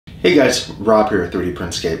Hey guys, Rob here at 3D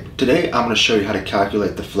Printscape. Today I'm going to show you how to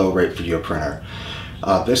calculate the flow rate for your printer.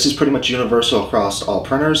 This is pretty much universal across all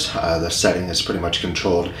printers. The setting is pretty much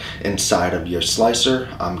controlled inside of your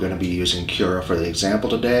slicer. I'm going to be using Cura for the example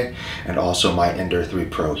today, and also my Ender 3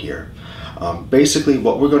 Pro here. Basically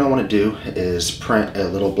what we're going to want to do is print a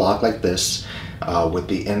little block like this with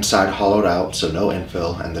the inside hollowed out, so no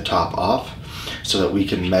infill, and the top off, so that we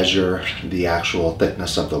can measure the actual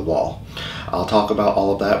thickness of the wall. I'll talk about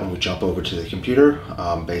all of that when we jump over to the computer.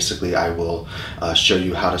 Basically, I will show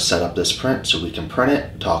you how to set up this print so we can print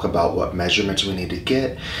it, talk about what measurements we need to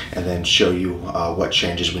get, and then show you what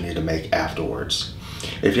changes we need to make afterwards.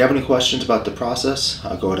 If you have any questions about the process,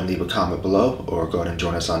 go ahead and leave a comment below, or go ahead and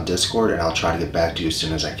join us on Discord, and I'll try to get back to you as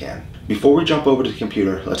soon as I can. Before we jump over to the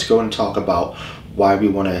computer, let's go and talk about why we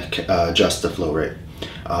want to adjust the flow rate.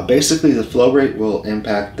 Basically, the flow rate will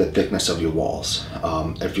impact the thickness of your walls.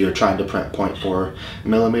 If you're trying to print 0.4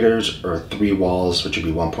 millimeters or 3 walls, which would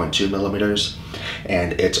be 1.2 millimeters,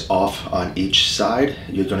 and it's off on each side,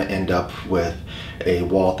 you're going to end up with a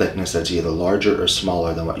wall thickness that's either larger or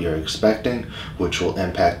smaller than what you're expecting, which will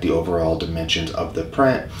impact the overall dimensions of the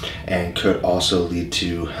print and could also lead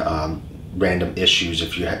to random issues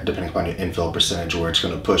if you depending upon your infill percentage, where it's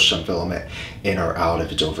going to push some filament in or out if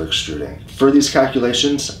it's over extruding. For these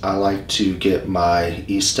calculations, I like to get my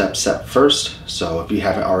E-step set first, so if you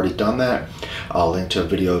haven't already done that, I'll link to a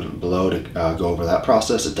video below to go over that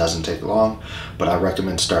process. It doesn't take long, but I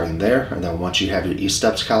recommend starting there, and then once you have your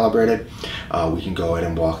E-steps calibrated, we can go ahead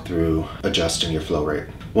and walk through adjusting your flow rate.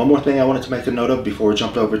 One more thing I wanted to make a note of before we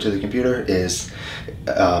jumped over to the computer is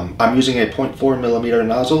I'm using a 0.4 millimeter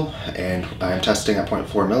nozzle, and I'm testing at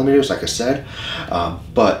 0.4 millimeters, like I said.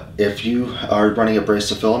 But if you are running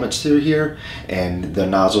abrasive filaments through here and the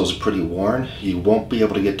nozzle is pretty worn, you won't be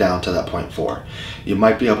able to get down to that 0.4. You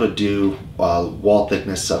might be able to do wall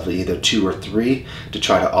thickness of either 2 or 3 to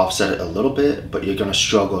try to offset it a little bit, but you're going to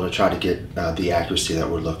struggle to try to get the accuracy that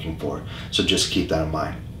we're looking for. So just keep that in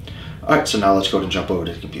mind. Alright, so now let's go ahead and jump over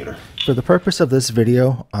to the computer. For the purpose of this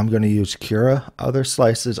video, I'm going to use Cura. Other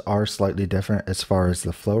slices are slightly different as far as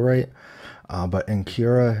the flow rate, but in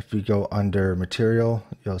Cura, if you go under material,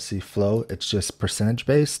 you'll see flow. It's just percentage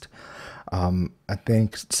based. I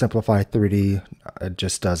think Simplify 3D it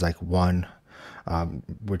just does like 1,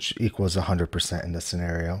 which equals 100% in this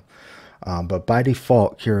scenario. But by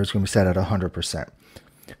default, Cura is going to be set at 100%.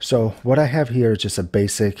 So what I have here is just a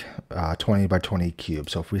basic 20 by 20 cube.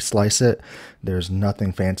 So if we slice it, there's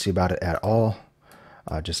nothing fancy about it at all,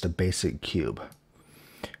 just a basic cube.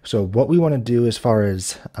 So what we want to do as far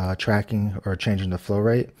as tracking or changing the flow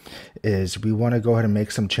rate is we want to go ahead and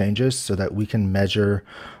make some changes so that we can measure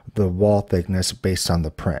the wall thickness based on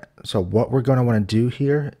the print. So what we're going to want to do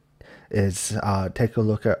here is take a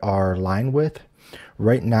look at our line width.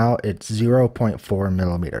 Right now it's 0.4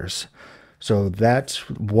 millimeters. So that's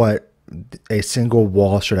what a single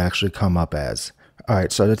wall should actually come up as. All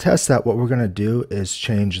right, so to test that, what we're going to do is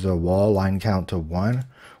change the wall line count to 1,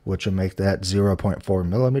 which will make that 0.4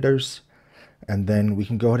 millimeters. And then we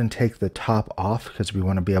can go ahead and take the top off because we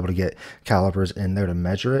want to be able to get calipers in there to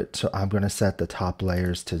measure it. So I'm going to set the top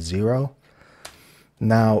layers to 0.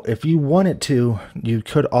 Now, if you wanted to, you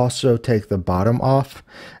could also take the bottom off.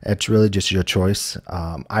 It's really just your choice.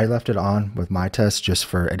 I left it on with my test just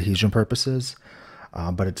for adhesion purposes,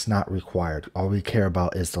 but it's not required. All we care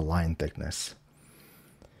about is the line thickness.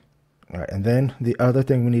 All right, and then the other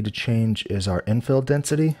thing we need to change is our infill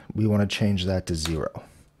density. We want to change that to 0.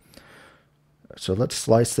 So let's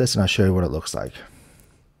slice this and I'll show you what it looks like.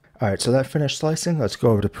 All right, so that finished slicing. Let's go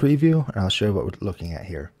over to preview and I'll show you what we're looking at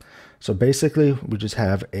here. So basically, we just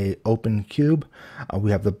have a open cube. We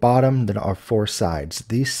have the bottom, then our 4 sides.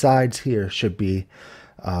 These sides here should be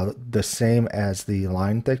the same as the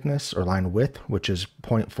line thickness or line width, which is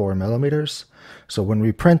 0.4 millimeters. So when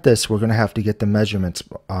we print this, we're going to have to get the measurements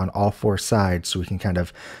on all 4 sides so we can kind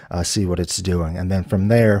of see what it's doing. And then from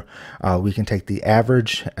there, we can take the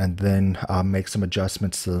average and then make some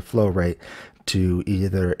adjustments to the flow rate to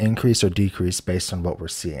either increase or decrease based on what we're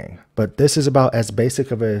seeing. But this is about as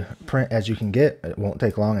basic of a print as you can get. It won't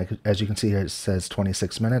take long. As you can see here, it says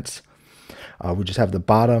 26 minutes. We just have the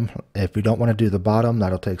bottom. If we don't want to do the bottom,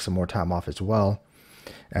 that'll take some more time off as well.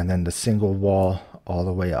 And then the single wall all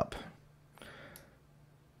the way up.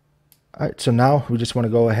 All right, so now we just want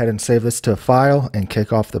to go ahead and save this to a file and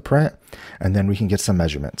kick off the print, and then we can get some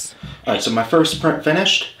measurements. All right, so my first print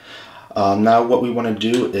finished. Now what we want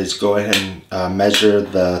to do is go ahead and measure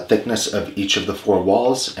the thickness of each of the 4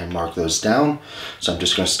 walls and mark those down. So I'm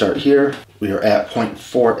just going to start here. We are at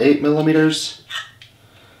 0.48 millimeters.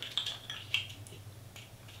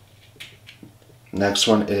 Next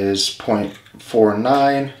one is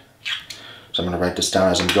 0.49. So I'm going to write this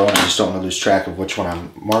down as I'm going. I just don't want to lose track of which one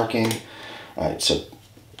I'm marking. All right, so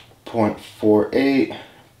 0.48,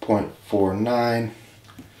 0.49,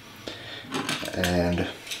 and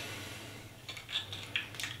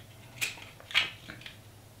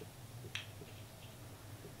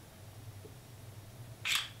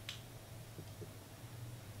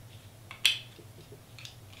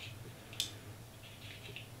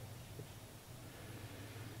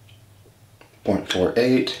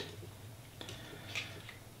 0.48,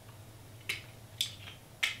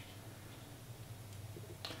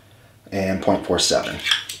 and 0.47.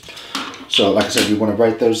 So like I said, you want to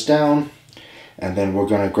write those down, and then we're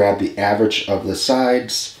going to grab the average of the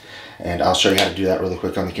sides, and I'll show you how to do that really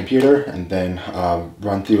quick on the computer, and then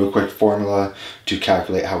run through a quick formula to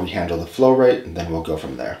calculate how we handle the flow rate, and then we'll go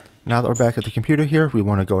from there. Now that we're back at the computer here, we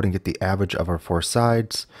want to go ahead and get the average of our four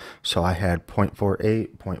sides. So I had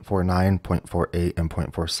 0.48, 0.49, 0.48, and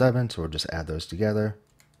 0.47, so we'll just add those together.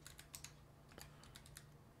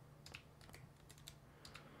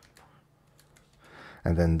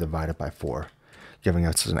 And then divide it by 4, giving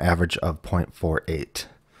us an average of 0.48.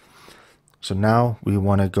 So now we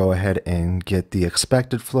want to go ahead and get the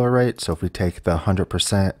expected flow rate. So if we take the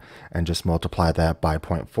 100% and just multiply that by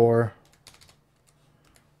 0.4,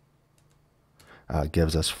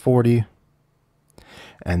 gives us 40.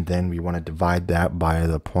 And then we want to divide that by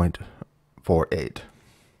the 0.48.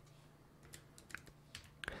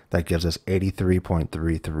 That gives us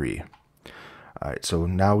 83.33. All right, so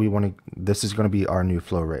now we want to, this is going to be our new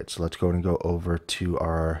flow rate. So let's go ahead and go over to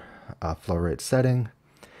our flow rate setting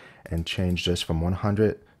and change this from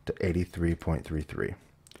 100 to 83.33.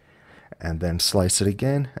 And then slice it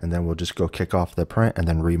again, and then we'll just go kick off the print and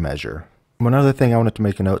then remeasure. One other thing I wanted to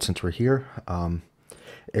make a note since we're here,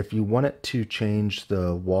 if you wanted to change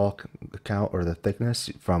the wall count or the thickness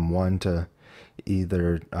from 1 to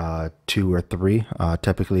either 2 or 3,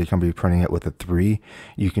 typically you can be printing it with a 3,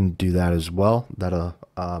 you can do that as well. That'll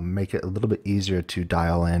make it a little bit easier to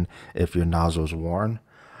dial in if your nozzle is worn.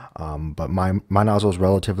 But my nozzle is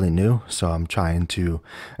relatively new, so I'm trying to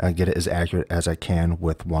get it as accurate as I can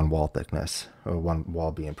with one wall thickness, or one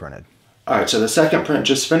wall being printed. Alright, so the second print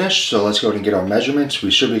just finished, so let's go ahead and get our measurements.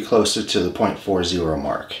 We should be closer to the 0.40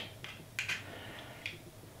 mark.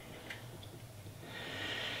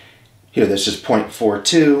 Here, this is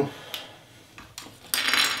 0.42.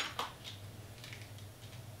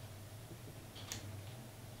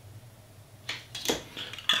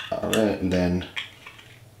 Alright, and then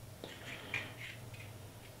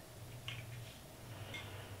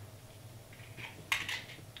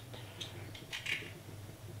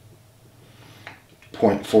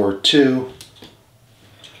 0.42,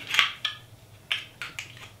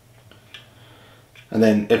 and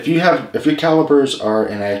then if your calibers are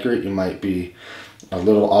inaccurate, you might be a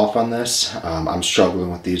little off on this. I'm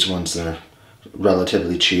struggling with these ones. They're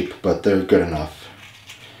relatively cheap, but they're good enough.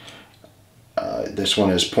 This one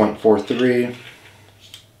is 0.43.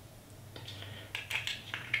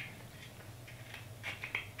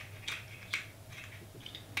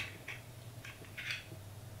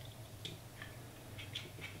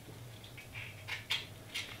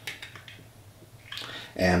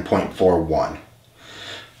 And 0.41.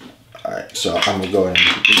 Alright, so I'm going to go ahead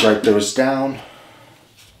and write those down.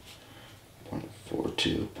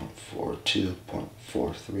 0.42, 0.42,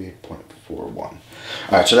 0.43, 0.41.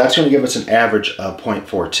 Alright, so that's going to give us an average of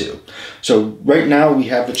 0.42. So right now we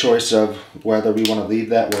have the choice of whether we want to leave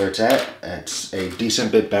that where it's at. It's a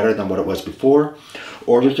decent bit better than what it was before.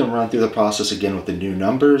 Or we can run through the process again with the new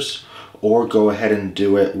numbers, or go ahead and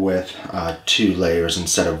do it with 2 layers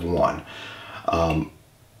instead of 1.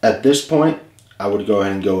 At this point, I would go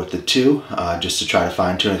ahead and go with the 2, just to try to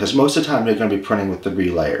fine tune it, because most of the time you're going to be printing with 3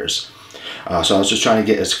 layers. So I was just trying to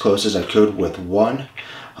get as close as I could with 1,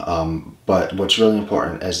 but what's really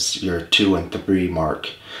important is your 2 and 3 mark.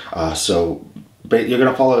 So you're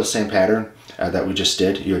going to follow the same pattern that we just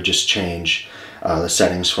did. You'll just change the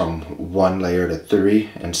settings from 1 layer to 3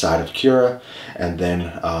 inside of Cura, and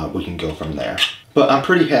then we can go from there. But I'm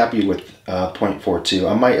pretty happy with 0.42.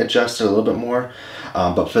 I might adjust it a little bit more,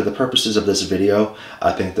 but for the purposes of this video,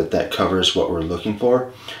 I think that that covers what we're looking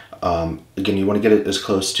for. Again, you want to get it as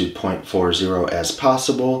close to 0.40 as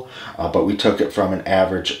possible, but we took it from an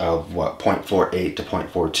average of, what, 0.48 to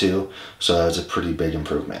 0.42, so that was a pretty big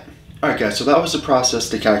improvement. Alright guys, so that was the process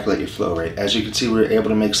to calculate your flow rate. As you can see, we were able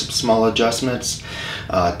to make some small adjustments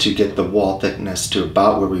to get the wall thickness to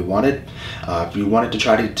about where we wanted. If you wanted to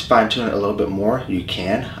try to fine tune it a little bit more, you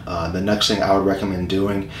can. The next thing I would recommend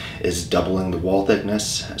doing is doubling the wall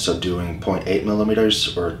thickness, so doing 0.8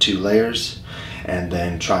 millimeters or 2 layers. and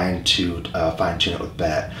then trying to fine tune it with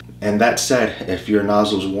that. And that said, if your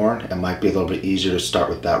nozzle's worn, it might be a little bit easier to start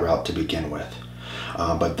with that route to begin with.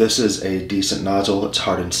 But this is a decent nozzle. It's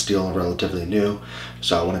hardened steel and relatively new,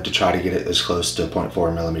 so I wanted to try to get it as close to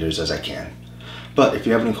 0.4 millimeters as I can. But if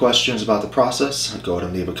you have any questions about the process, go ahead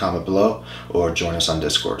and leave a comment below or join us on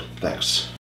Discord. Thanks.